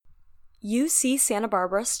UC Santa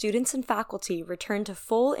Barbara students and faculty return to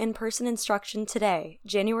full in-person instruction today,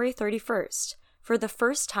 January 31st, for the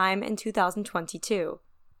first time in 2022.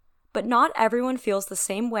 But not everyone feels the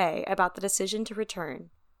same way about the decision to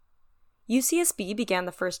return. UCSB began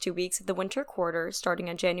the first 2 weeks of the winter quarter starting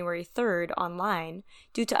on January 3rd online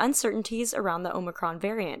due to uncertainties around the Omicron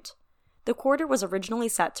variant. The quarter was originally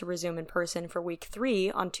set to resume in person for week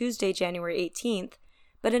 3 on Tuesday, January 18th,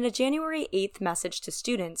 but in a January 8th message to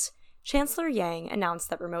students, Chancellor Yang announced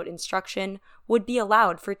that remote instruction would be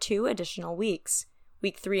allowed for 2 additional weeks,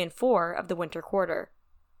 week 3 and 4 of the winter quarter.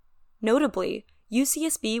 Notably,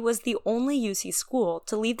 UCSB was the only UC school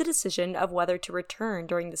to leave the decision of whether to return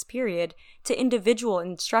during this period to individual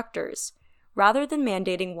instructors, rather than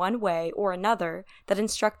mandating one way or another that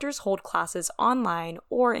instructors hold classes online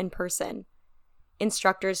or in person.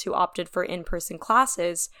 Instructors who opted for in-person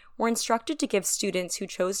classes were instructed to give students who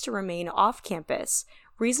chose to remain off campus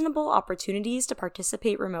reasonable opportunities to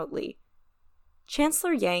participate remotely.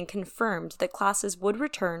 Chancellor Yang confirmed that classes would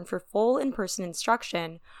return for full in-person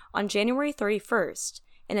instruction on January 31st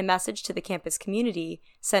in a message to the campus community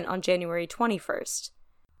sent on January 21st.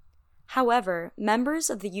 However,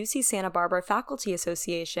 members of the UC Santa Barbara Faculty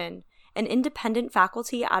Association, an independent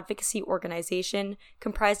faculty advocacy organization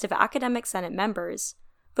comprised of academic senate members,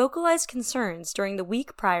 vocalized concerns during the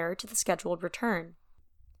week prior to the scheduled return.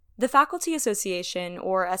 The Faculty Association,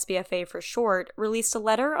 or SBFA for short, released a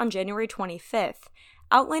letter on January 25th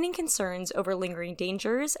outlining concerns over lingering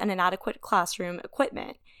dangers and inadequate classroom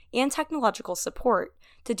equipment and technological support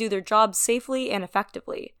to do their jobs safely and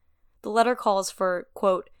effectively. The letter calls for,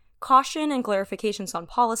 quote, caution and clarifications on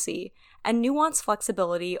policy and nuanced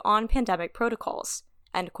flexibility on pandemic protocols,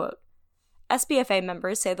 end quote. SBFA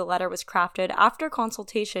members say the letter was crafted after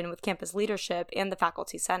consultation with campus leadership and the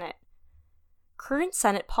Faculty Senate. Current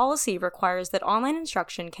Senate policy requires that online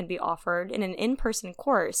instruction can be offered in an in-person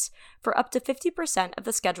course for up to 50% of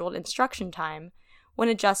the scheduled instruction time, when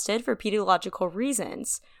adjusted for pedagogical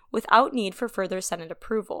reasons, without need for further Senate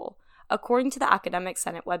approval, according to the Academic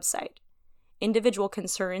Senate website. Individual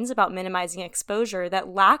concerns about minimizing exposure that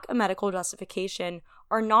lack a medical justification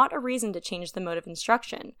are not a reason to change the mode of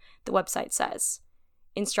instruction, the website says.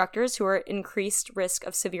 Instructors who are at increased risk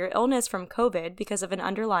of severe illness from COVID because of an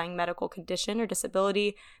underlying medical condition or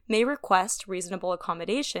disability may request reasonable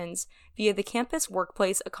accommodations via the campus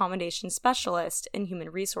workplace accommodation specialist in human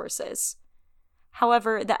resources.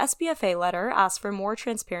 However, the SBFA letter asks for more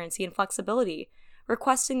transparency and flexibility,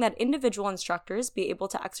 requesting that individual instructors be able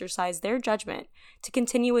to exercise their judgment to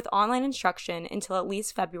continue with online instruction until at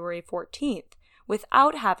least February 14th,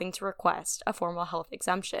 without having to request a formal health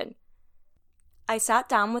exemption. I sat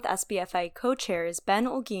down with SBFA co-chairs Ben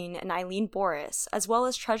Olguin and Eileen Boris, as well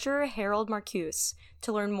as Treasurer Harold Marcuse,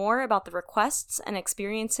 to learn more about the requests and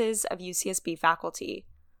experiences of UCSB faculty.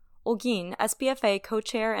 Olguin, SBFA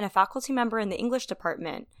co-chair and a faculty member in the English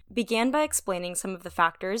department, began by explaining some of the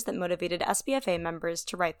factors that motivated SBFA members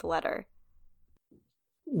to write the letter.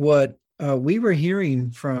 What we were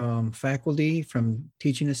hearing from faculty, from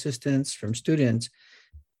teaching assistants, from students,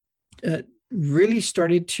 really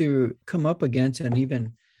started to come up against and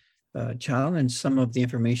even challenge some of the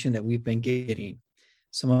information that we've been getting.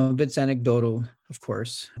 Some of it's anecdotal, of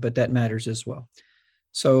course, but that matters as well.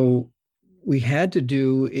 So we had to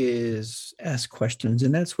do is ask questions,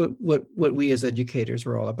 and that's what we as educators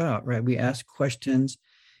are all about, right? We ask questions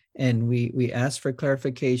and we ask for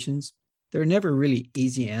clarifications. There are never really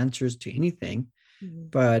easy answers to anything,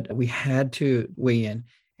 but we had to weigh in.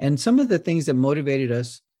 And some of the things that motivated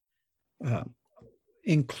us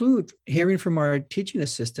include hearing from our teaching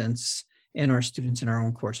assistants and our students in our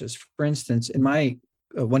own courses. For instance, in my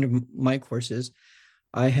one of my courses,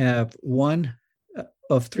 I have one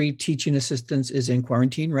of 3 teaching assistants is in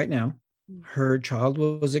quarantine right now. Her child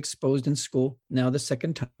was exposed in school now the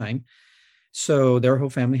second time, so their whole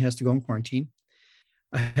family has to go in quarantine.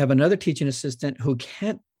 I have another teaching assistant who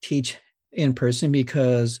can't teach in person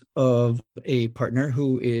because of a partner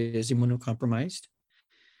who is immunocompromised.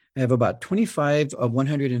 I have about 25 of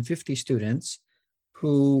 150 students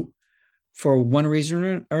who, for one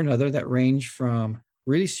reason or another, that range from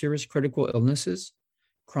really serious critical illnesses,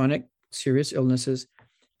 chronic serious illnesses,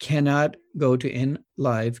 cannot go to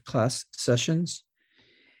in-live class sessions.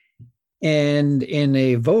 And in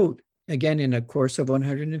a vote, again, in a course of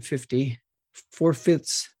 150,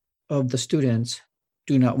 4/5 of the students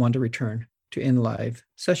do not want to return to in-live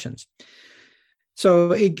sessions. So,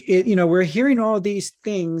 we're hearing all these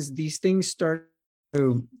things. These things start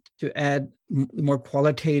to add more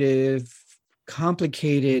qualitative,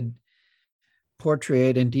 complicated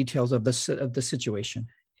portrait and details of the situation.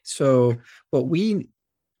 So what we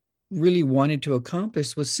really wanted to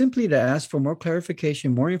accomplish was simply to ask for more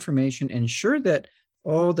clarification, more information, ensure that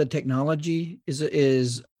all the technology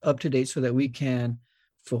is up to date so that we can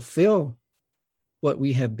fulfill what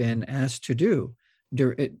we have been asked to do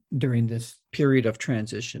during this period of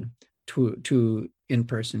transition to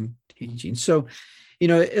in-person teaching. So, a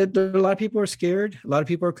lot of people are scared. A lot of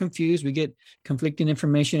people are confused. We get conflicting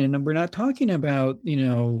information, and we're not talking about,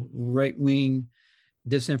 right-wing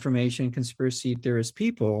disinformation, conspiracy theorist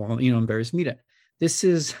people, in various media. This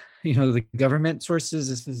is, the government sources.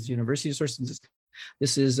 This is university sources.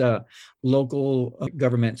 This is local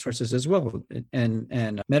government sources as well,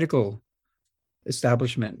 and medical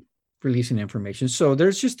establishment releasing information. So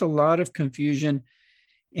there's just a lot of confusion.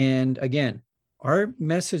 And again, our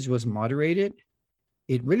message was moderated.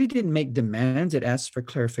 It really didn't make demands. It asked for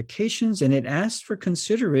clarifications, and it asked for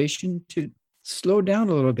consideration to slow down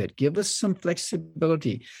a little bit, give us some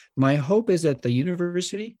flexibility. My hope is that the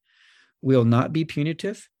university will not be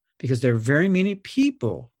punitive, because there are very many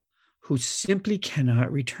people who simply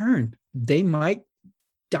cannot return. They might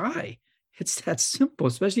die. It's that simple,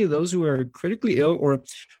 especially those who are critically ill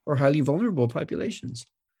or highly vulnerable populations.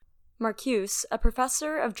 Marcuse, a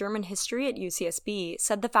professor of German history at UCSB,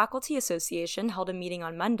 said the Faculty Association held a meeting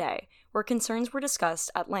on Monday where concerns were discussed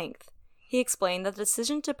at length. He explained that the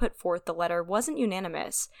decision to put forth the letter wasn't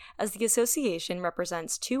unanimous, as the association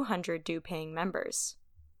represents 200 due-paying members.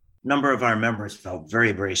 A number of our members felt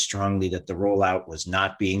very, very strongly that the rollout was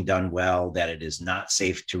not being done well, that it is not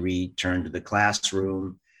safe to return to the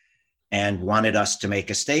classroom, and wanted us to make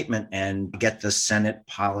a statement and get the Senate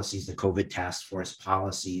policies, the COVID task force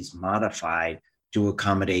policies, modified to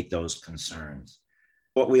accommodate those concerns.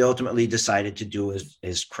 What we ultimately decided to do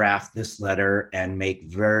is craft this letter and make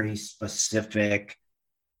very specific,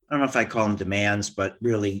 I don't know if I call them demands, but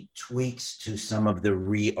really tweaks to some of the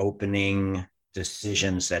reopening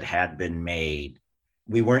decisions that had been made.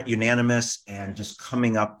 We weren't unanimous, and just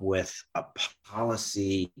coming up with a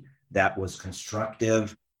policy that was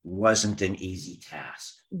constructive wasn't an easy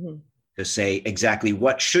task. Mm-hmm. To say exactly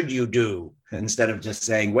what should you do instead of just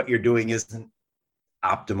saying what you're doing isn't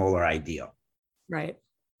optimal or ideal. Right.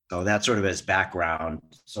 So that sort of as background.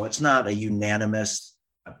 So it's not a unanimous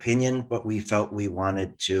opinion, but we felt we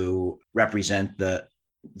wanted to represent the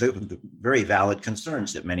very valid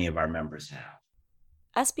concerns that many of our members have.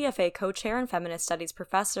 SBFA co-chair and feminist studies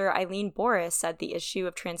professor Eileen Boris said the issue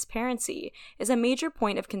of transparency is a major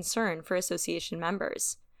point of concern for association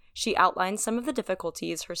members. She outlined some of the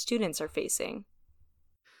difficulties her students are facing.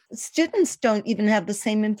 Students don't even have the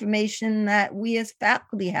same information that we as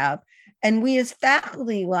faculty have. And we as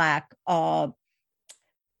faculty lack a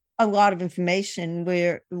lot of information.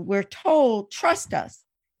 We're told, trust us.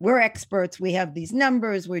 We're experts. We have these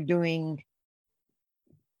numbers. We're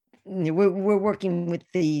working with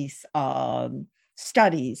these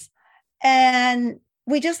studies. And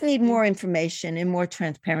we just need more information and more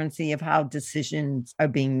transparency of how decisions are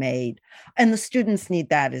being made. And the students need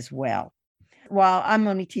that as well. While I'm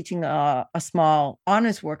only teaching a small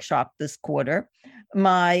honors workshop this quarter,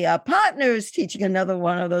 my partner is teaching another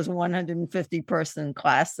one of those 150-person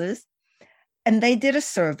classes. And they did a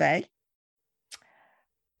survey.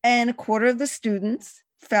 And a quarter of the students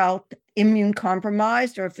felt immune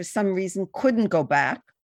compromised or for some reason couldn't go back.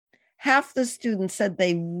 Half the students said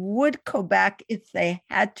they would go back if they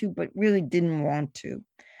had to, but really didn't want to.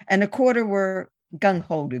 And a quarter were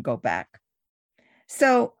gung-ho to go back.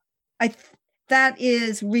 So that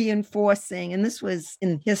is reinforcing, and this was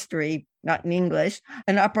in history, not in English,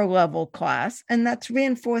 an upper level class, and that's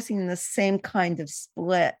reinforcing the same kind of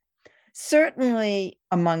split. Certainly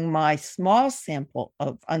among my small sample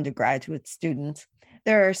of undergraduate students,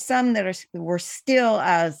 there are some that were still,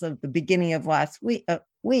 as of the beginning of last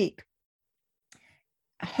week,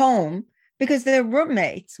 home because their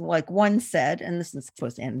roommates, like one said, and this is of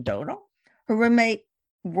course anecdotal, her roommate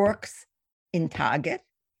works in Target.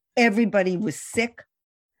 Everybody was sick.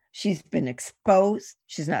 She's been exposed.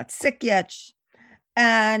 She's not sick yet.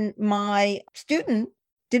 And my student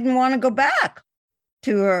didn't want to go back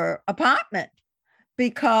to her apartment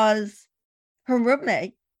because her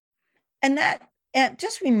roommate, and that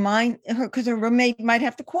just remind her, because her roommate might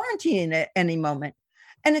have to quarantine at any moment.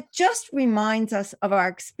 And it just reminds us of our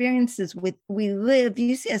experiences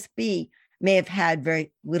UCSB may have had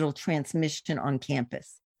very little transmission on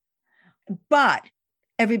campus, but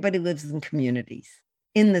everybody lives in communities,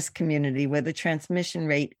 in this community where the transmission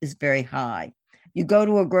rate is very high. You go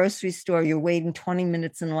to a grocery store, you're waiting 20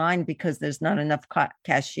 minutes in line because there's not enough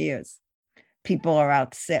cashiers. People are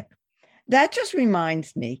out sick. That just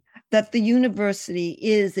reminds me that the university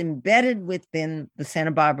is embedded within the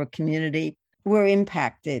Santa Barbara community. We're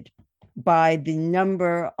impacted by the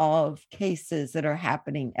number of cases that are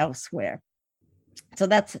happening elsewhere. So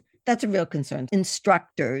that's a real concern.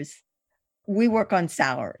 Instructors, we work on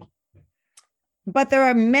salary, but there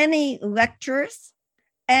are many lecturers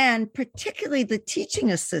and particularly the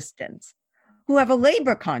teaching assistants who have a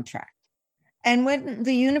labor contract. And when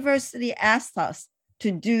the university asked us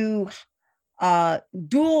to do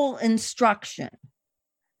dual instruction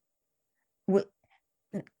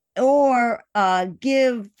or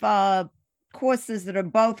give courses that are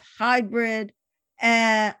both hybrid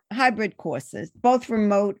courses, both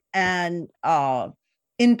remote and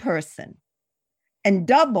in person, and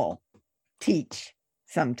double teach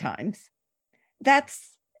sometimes,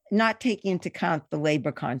 that's not taking into account the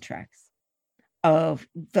labor contracts of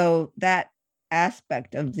that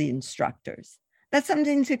aspect of the instructors. That's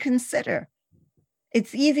something to consider.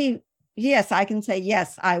 It's easy. Yes, I can say,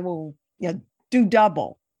 yes, I will do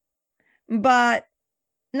double, but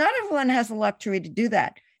not everyone has the luxury to do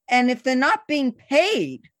that. And if they're not being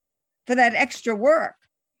paid for that extra work,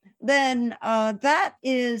 then that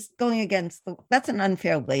is going against that's an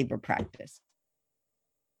unfair labor practice.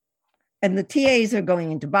 And the TAs are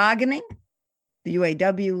going into bargaining, the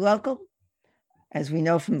UAW local, as we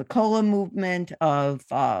know from the COLA movement of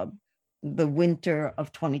the winter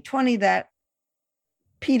of 2020 that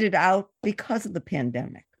petered out because of the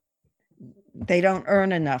pandemic. They don't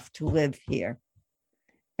earn enough to live here.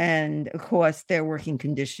 And of course, their working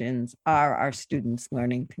conditions are our students'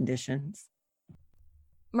 learning conditions.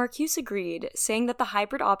 Marcuse agreed, saying that the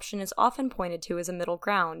hybrid option is often pointed to as a middle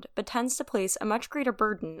ground, but tends to place a much greater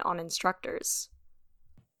burden on instructors.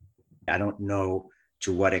 I don't know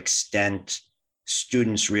to what extent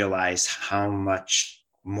students realize how much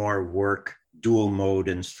more work dual mode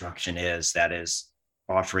instruction is, that is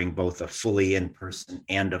offering both a fully in-person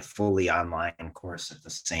and a fully online course at the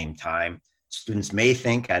same time. Students may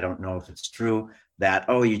think, I don't know if it's true, that,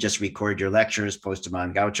 oh, you just record your lectures, post them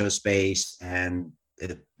on Gaucho Space, and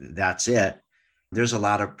that's it. There's a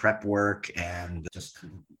lot of prep work and just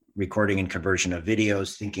recording and conversion of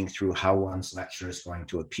videos, thinking through how one's lecture is going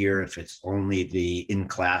to appear, if it's only the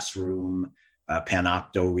in-classroom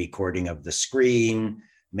Panopto recording of the screen,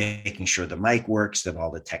 making sure the mic works, that all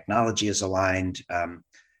the technology is aligned.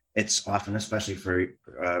 It's often, especially for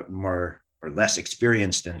more or less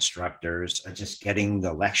experienced instructors, just getting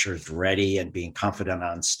the lectures ready and being confident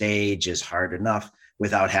on stage is hard enough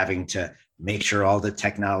without having to make sure all the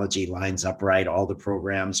technology lines up right, all the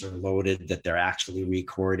programs are loaded, that they're actually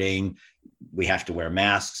recording. We have to wear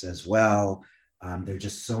masks as well. There are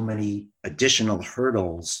just so many additional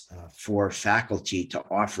hurdles for faculty to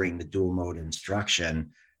offering the dual mode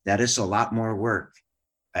instruction that is a lot more work,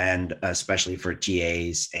 and especially for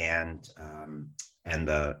TAs and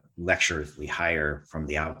the lecturers we hire from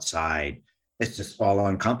the outside. It's just all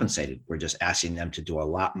uncompensated. We're just asking them to do a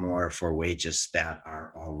lot more for wages that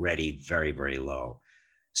are already very, very low.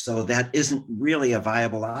 So that isn't really a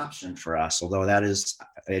viable option for us, although that is,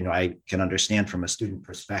 I can understand from a student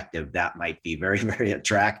perspective, that might be very, very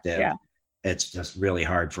attractive. Yeah. It's just really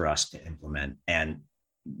hard for us to implement and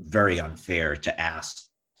very unfair to ask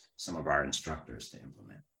some of our instructors to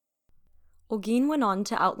implement. Olguin went on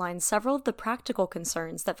to outline several of the practical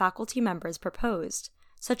concerns that faculty members proposed,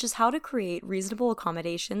 such as how to create reasonable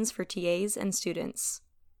accommodations for TAs and students.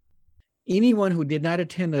 Anyone who did not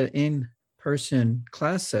attend an in-person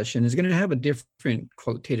class session is going to have a different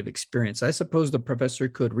qualitative experience. I suppose the professor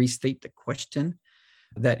could restate the question.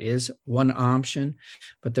 That is one option,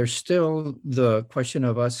 but there's still the question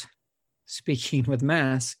of us speaking with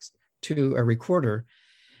masks to a recorder.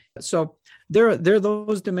 So there are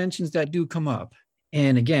those dimensions that do come up.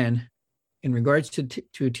 And again, in regards to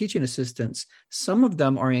teaching assistants, some of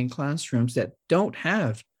them are in classrooms that don't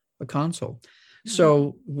have a console.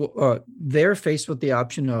 So they're faced with the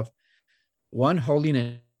option of one, holding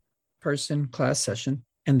a person class session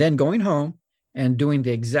and then going home and doing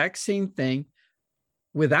the exact same thing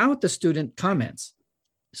without the student comments.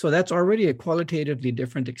 So that's already a qualitatively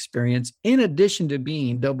different experience, in addition to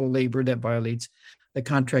being double labor that violates the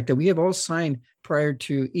contract that we have all signed prior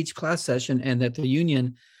to each class session, and that the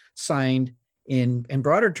union signed in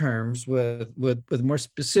broader terms with more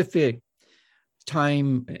specific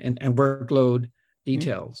time and workload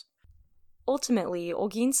details. Ultimately,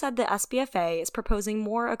 Olguin said the SBFA is proposing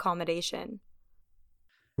more accommodation.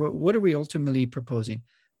 What are we ultimately proposing?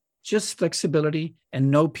 Just flexibility and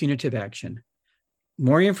no punitive action.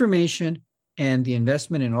 More information and the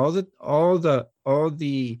investment in all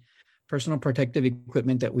the personal protective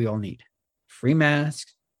equipment that we all need. Free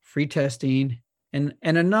masks, free testing, and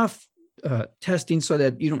enough testing so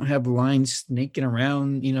that you don't have lines snaking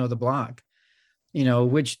around, the block.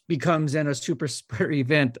 which becomes then a super spreader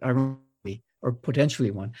event, or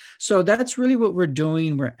potentially one. So that's really what we're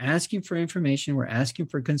doing. We're asking for information. We're asking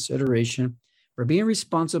for consideration. We're being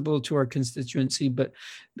responsible to our constituency,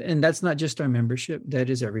 and that's not just our membership, that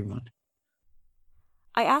is everyone.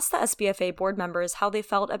 I asked the SBFA board members how they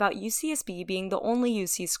felt about UCSB being the only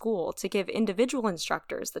UC school to give individual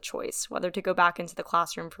instructors the choice whether to go back into the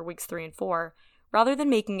classroom for weeks 3 and 4, rather than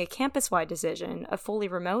making a campus-wide decision of fully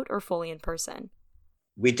remote or fully in person.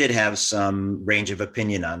 We did have some range of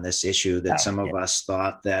opinion on this issue, that some of us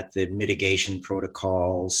thought that the mitigation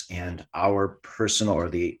protocols and our personal, or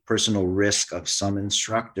the personal risk of some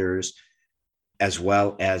instructors, as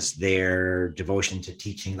well as their devotion to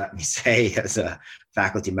teaching, let me say, as a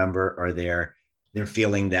faculty member, or their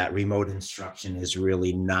feeling that remote instruction is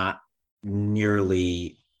really not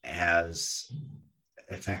nearly as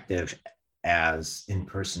effective as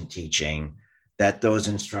in-person teaching, that those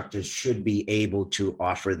instructors should be able to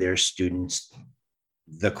offer their students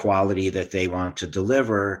the quality that they want to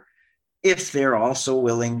deliver, if they're also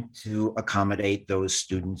willing to accommodate those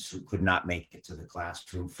students who could not make it to the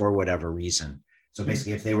classroom for whatever reason. So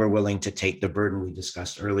basically, if they were willing to take the burden we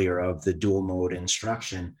discussed earlier of the dual mode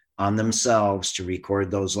instruction on themselves to record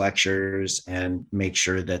those lectures and make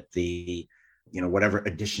sure that the, whatever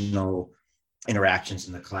additional interactions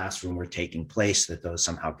in the classroom were taking place, that those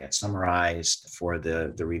somehow get summarized for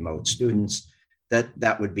the remote students,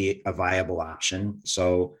 that would be a viable option.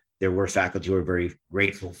 So there were faculty who were very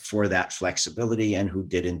grateful for that flexibility and who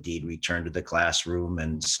did indeed return to the classroom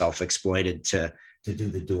and self-exploited to do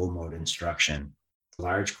the dual mode instruction.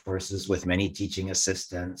 Large courses with many teaching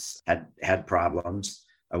assistants had problems.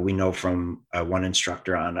 We know from one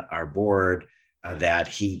instructor on our board that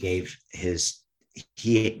he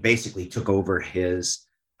basically took over his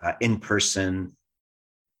in-person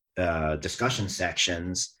discussion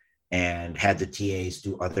sections and had the TAs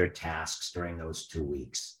do other tasks during those 2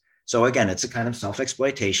 weeks. So again, it's a kind of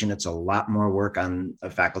self-exploitation. It's a lot more work on a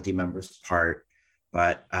faculty member's part,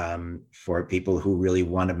 but for people who really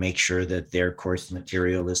want to make sure that their course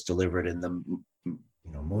material is delivered in the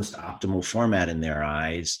most optimal format in their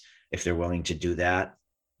eyes, if they're willing to do that,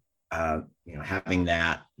 having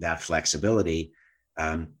that flexibility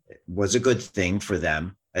was a good thing for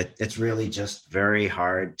them. It's really just very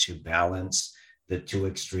hard to balance the two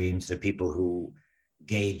extremes, the people who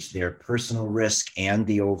gauge their personal risk and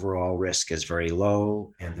the overall risk is very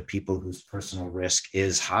low, and the people whose personal risk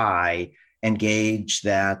is high and gauge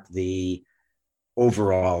that the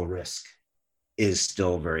overall risk is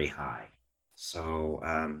still very high. So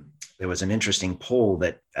there was an interesting poll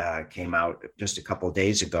that came out just a couple of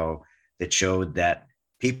days ago that showed that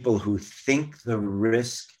people who think the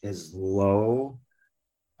risk is low,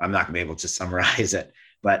 I'm not going to be able to summarize it,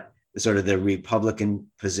 but sort of the Republican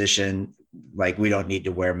position, like we don't need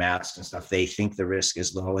to wear masks and stuff, they think the risk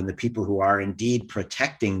is low. And the people who are indeed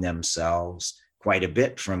protecting themselves quite a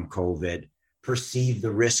bit from COVID perceive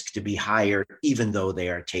the risk to be higher, even though they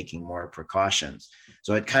are taking more precautions.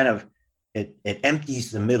 So it kind of, it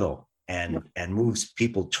empties the middle and moves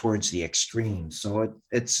people towards the extremes. So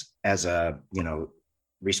it's as a,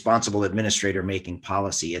 responsible administrator making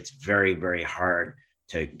policy, it's very, very hard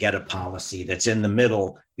to get a policy that's in the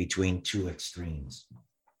middle between two extremes.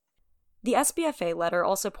 The SBFA letter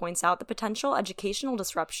also points out the potential educational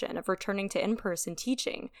disruption of returning to in-person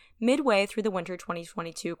teaching midway through the winter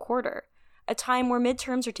 2022 quarter, a time where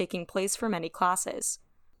midterms are taking place for many classes.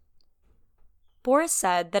 Boris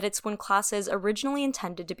said that it's when classes originally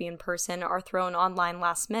intended to be in person are thrown online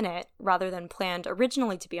last minute, rather than planned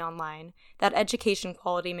originally to be online, that education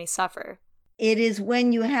quality may suffer. It is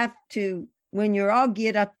when you're all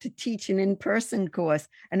geared up to teach an in-person course,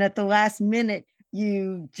 and at the last minute,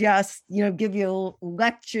 you just, give your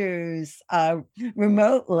lectures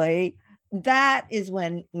remotely. That is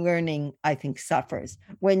when learning, I think, suffers.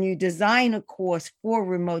 When you design a course for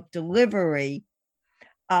remote delivery,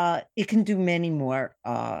 it can do many more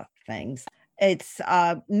things. It's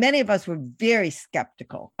many of us were very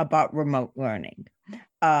skeptical about remote learning.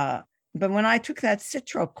 But when I took that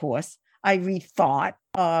Citro course, I rethought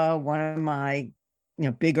one of my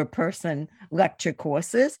bigger person lecture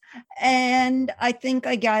courses. And I think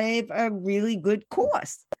I gave a really good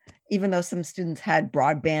course, even though some students had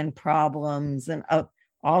broadband problems and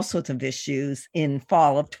all sorts of issues in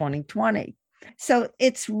fall of 2020. So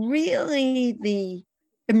it's really the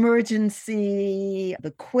emergency,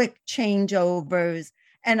 the quick changeovers,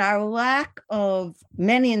 and our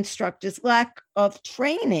many instructors' lack of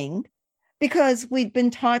training, because we've been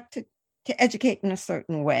taught to educate in a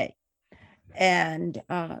certain way. And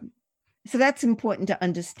so that's important to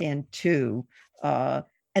understand too. And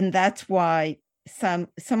that's why some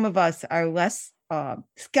of us are less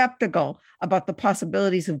skeptical about the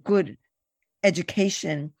possibilities of good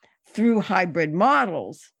education through hybrid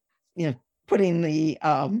models, putting the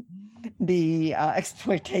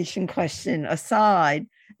exploitation question aside,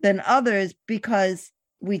 than others, because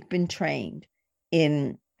we've been trained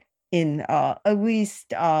in at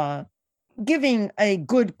least giving a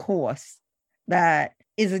good course that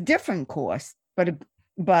is a different course, but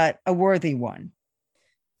a worthy one.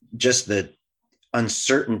 Just the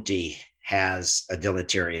uncertainty has a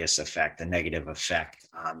deleterious effect, a negative effect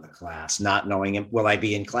on the class. Not knowing, will I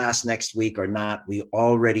be in class next week or not? We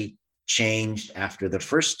already changed after the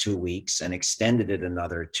first 2 weeks and extended it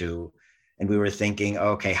another 2. And we were thinking,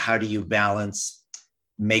 okay, how do you balance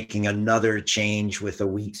making another change with a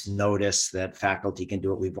week's notice that faculty can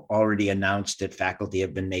do it? We've already announced that faculty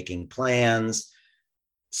have been making plans.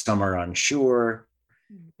 Some are unsure.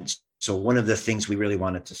 So one of the things we really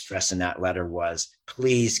wanted to stress in that letter was,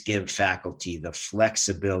 please give faculty the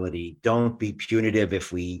flexibility. Don't be punitive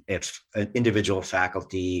if individual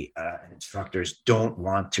faculty and instructors don't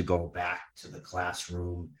want to go back to the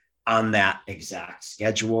classroom on that exact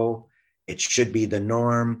schedule. It should be the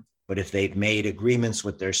norm. But if they've made agreements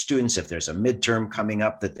with their students, if there's a midterm coming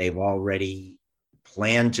up that they've already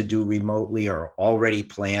planned to do remotely or already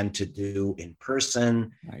planned to do in person,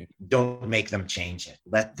 right, don't make them change it.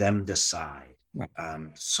 Let them decide. Right.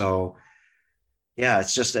 So yeah,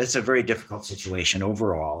 it's a very difficult situation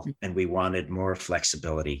overall, and we wanted more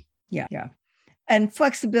flexibility. Yeah. And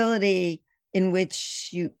flexibility in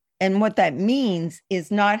which and what that means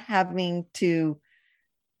is not having to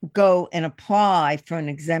go and apply for an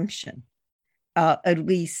exemption, at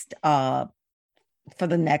least for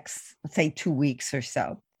the next, say, 2 weeks or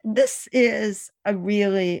so. This is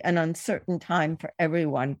really an uncertain time for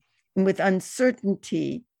everyone. And with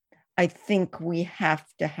uncertainty, I think we have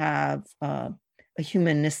to have a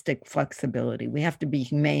humanistic flexibility. We have to be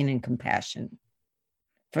humane and compassionate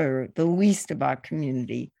for the least of our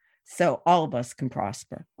community so all of us can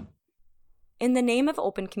prosper. In the name of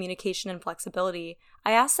open communication and flexibility,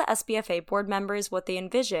 I asked the SBFA board members what they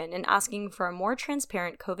envision in asking for a more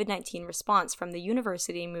transparent COVID-19 response from the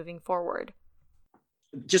university moving forward.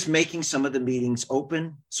 Just making some of the meetings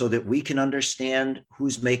open so that we can understand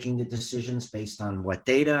who's making the decisions based on what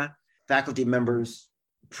data. Faculty members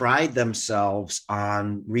pride themselves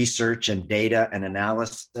on research and data and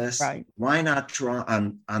analysis. Right. Why not draw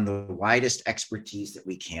on the widest expertise that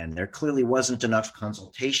we can? There clearly wasn't enough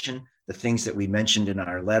consultation. The things that we mentioned in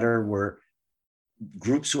our letter were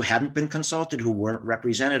groups who hadn't been consulted, who weren't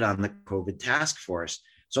represented on the COVID task force.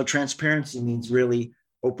 So transparency means really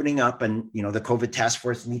opening up, and the COVID task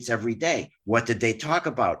force meets every day. What did they talk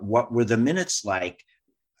about? What were the minutes like?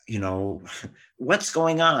 What's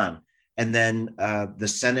going on? And then the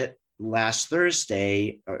Senate last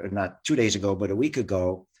Thursday, or not 2 days ago, but a week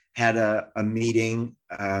ago, had a meeting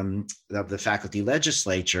of the faculty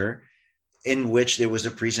legislature in which there was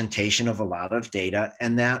a presentation of a lot of data,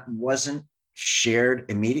 and that wasn't shared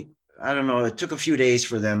immediately. I don't know, it took a few days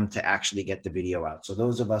for them to actually get the video out. So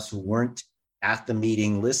those of us who weren't at the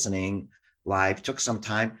meeting listening live took some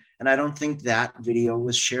time, and I don't think that video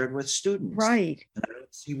was shared with students. Right. And I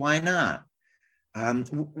don't see why not.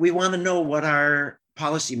 We want to know what our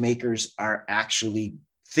policymakers are actually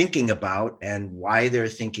thinking about and why they're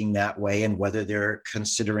thinking that way, and whether they're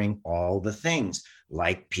considering all the things,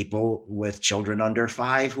 like people with children under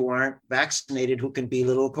 5 who aren't vaccinated, who can be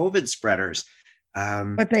little COVID spreaders.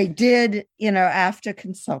 But they did, after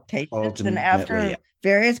consultations and after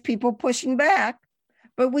various people pushing back,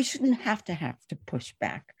 but we shouldn't have to push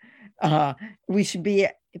back. People should be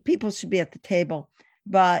at the table.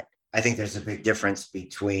 But I think there's a big difference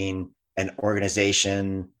between an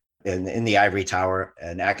organization in the ivory tower,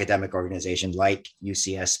 an academic organization like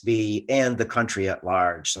UCSB, and the country at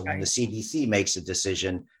large. So when the CDC makes a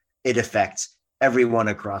decision, it affects everyone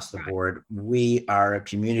across the board. We are a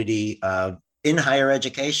community in higher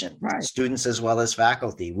education, students as well as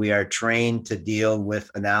faculty. We are trained to deal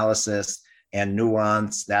with analysis and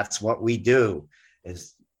nuance. That's what we do,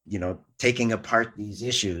 is taking apart these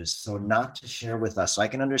issues. So not to share with us. So I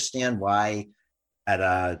can understand why at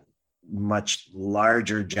a much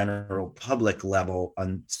larger general public level,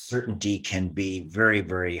 uncertainty can be very,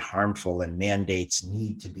 very harmful, and mandates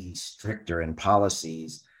need to be stricter in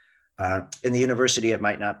policies. In the university, it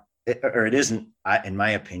might not, or it isn't, in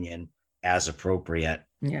my opinion, as appropriate.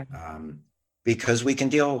 Yeah. Because we can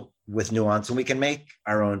deal with nuance and we can make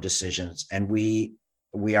our own decisions, and we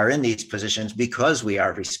are in these positions because we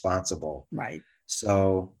are responsible. Right.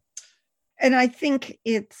 So, and I think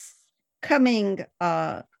it's coming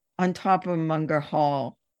on top of Munger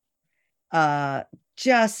Hall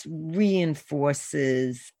just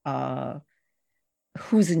reinforces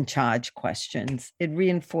who's in charge questions. It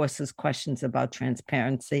reinforces questions about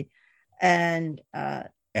transparency and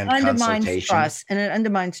undermines trust. And it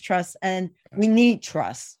undermines trust. And we need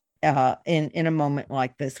trust in a moment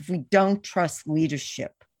like this. If we don't trust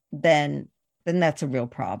leadership, then that's a real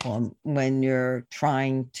problem when you're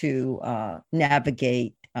trying to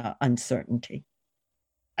navigate uncertainty.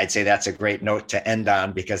 I'd say that's a great note to end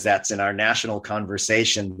on, because that's in our national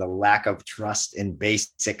conversation. The lack of trust in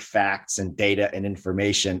basic facts and data and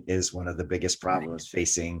information is one of the biggest problems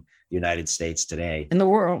facing the United States today. In the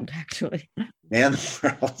world, actually. And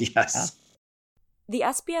the world, yes. The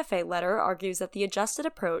SBFA letter argues that the adjusted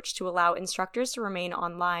approach to allow instructors to remain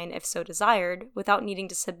online if so desired, without needing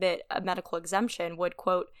to submit a medical exemption, would,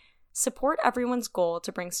 quote, support everyone's goal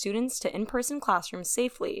to bring students to in-person classrooms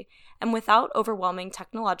safely and without overwhelming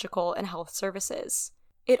technological and health services.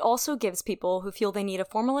 It also gives people who feel they need a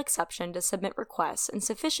formal exception to submit requests in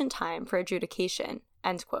sufficient time for adjudication,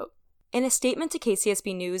 end quote. In a statement to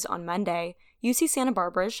KCSB News on Monday, UC Santa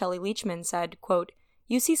Barbara's Shelley Leachman said, quote,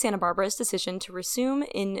 UC Santa Barbara's decision to resume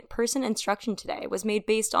in-person instruction today was made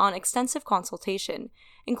based on extensive consultation,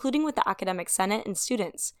 including with the academic senate and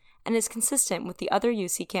students, and is consistent with the other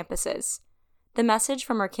UC campuses. The message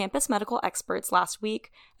from our campus medical experts last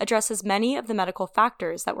week addresses many of the medical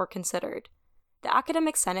factors that were considered. The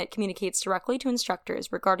academic senate communicates directly to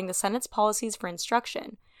instructors regarding the Senate's policies for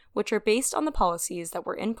instruction, which are based on the policies that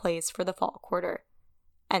were in place for the fall quarter.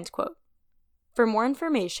 End quote. For more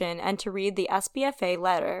information and to read the SBFA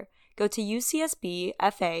letter, go to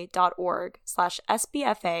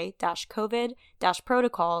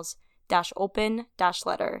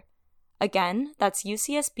ucsbfa.org/SBFA-COVID-protocols-open-letter. Again, that's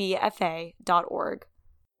ucsbfa.org.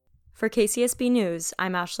 For KCSB News,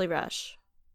 I'm Ashley Rush.